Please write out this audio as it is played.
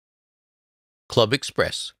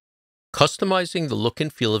ClubExpress, customizing the look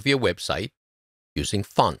and feel of your website using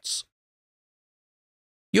fonts.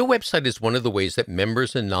 Your website is one of the ways that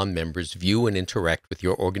members and non-members view and interact with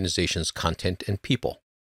your organization's content and people.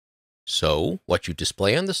 So, what you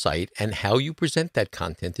display on the site and how you present that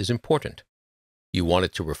content is important. You want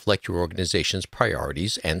it to reflect your organization's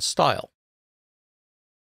priorities and style.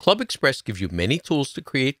 ClubExpress gives you many tools to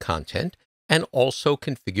create content and also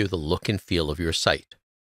configure the look and feel of your site.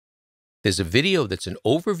 There's a video that's an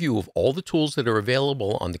overview of all the tools that are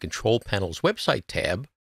available on the Control Panel's Website tab,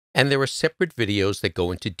 and there are separate videos that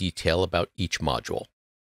go into detail about each module.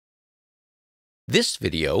 This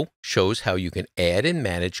video shows how you can add and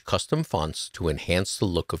manage custom fonts to enhance the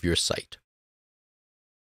look of your site.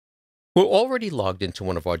 We're already logged into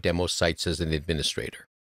one of our demo sites as an administrator.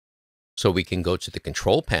 So we can go to the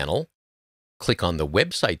Control Panel, click on the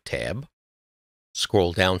Website tab,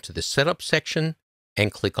 scroll down to the Setup section,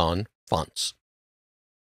 and click on Fonts.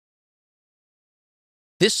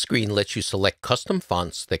 This screen lets you select custom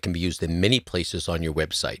fonts that can be used in many places on your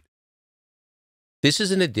website. This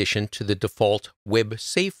is in addition to the default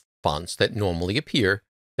web-safe fonts that normally appear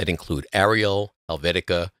that include Arial,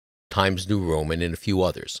 Helvetica, Times New Roman, and a few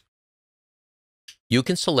others. You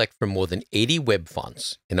can select from more than 80 web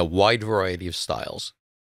fonts in a wide variety of styles.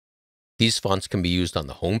 These fonts can be used on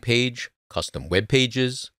the home page, custom web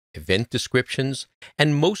pages, event descriptions,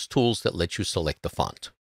 and most tools that let you select the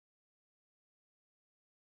font.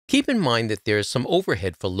 Keep in mind that there is some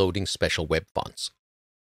overhead for loading special web fonts.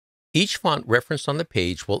 Each font referenced on the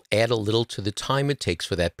page will add a little to the time it takes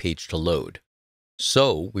for that page to load.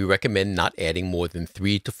 So, we recommend not adding more than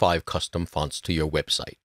 3 to 5 custom fonts to your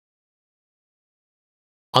website.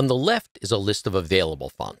 On the left is a list of available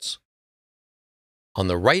fonts. On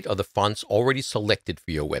the right are the fonts already selected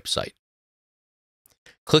for your website.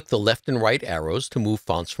 Click the left and right arrows to move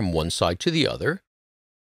fonts from one side to the other,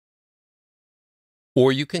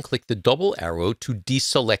 or you can click the double arrow to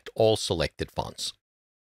deselect all selected fonts.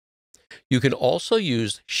 You can also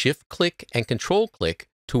use Shift-click and Control-click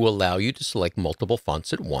to allow you to select multiple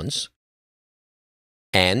fonts at once,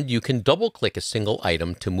 and you can double-click a single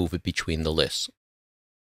item to move it between the lists.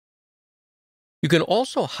 You can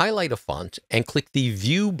also highlight a font and click the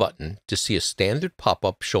View button to see a standard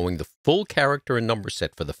pop-up showing the full character and number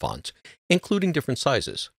set for the font, including different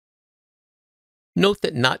sizes. Note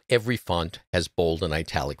that not every font has bold and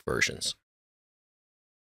italic versions.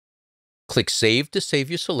 Click Save to save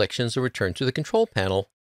your selections or return to the Control Panel,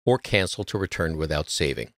 or Cancel to return without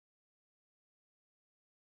saving.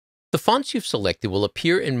 The fonts you've selected will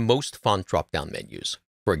appear in most font drop-down menus,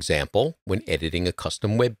 for example, when editing a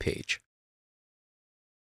custom web page.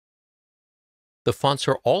 The fonts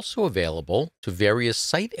are also available to various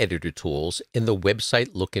site editor tools in the Website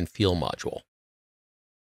Look and Feel module.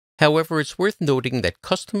 However, it's worth noting that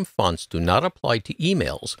custom fonts do not apply to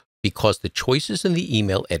emails because the choices in the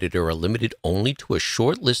email editor are limited only to a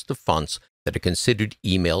short list of fonts that are considered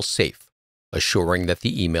email safe, assuring that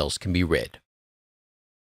the emails can be read.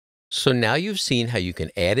 So now you've seen how you can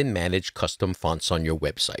add and manage custom fonts on your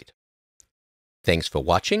website. Thanks for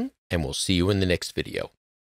watching, and we'll see you in the next video.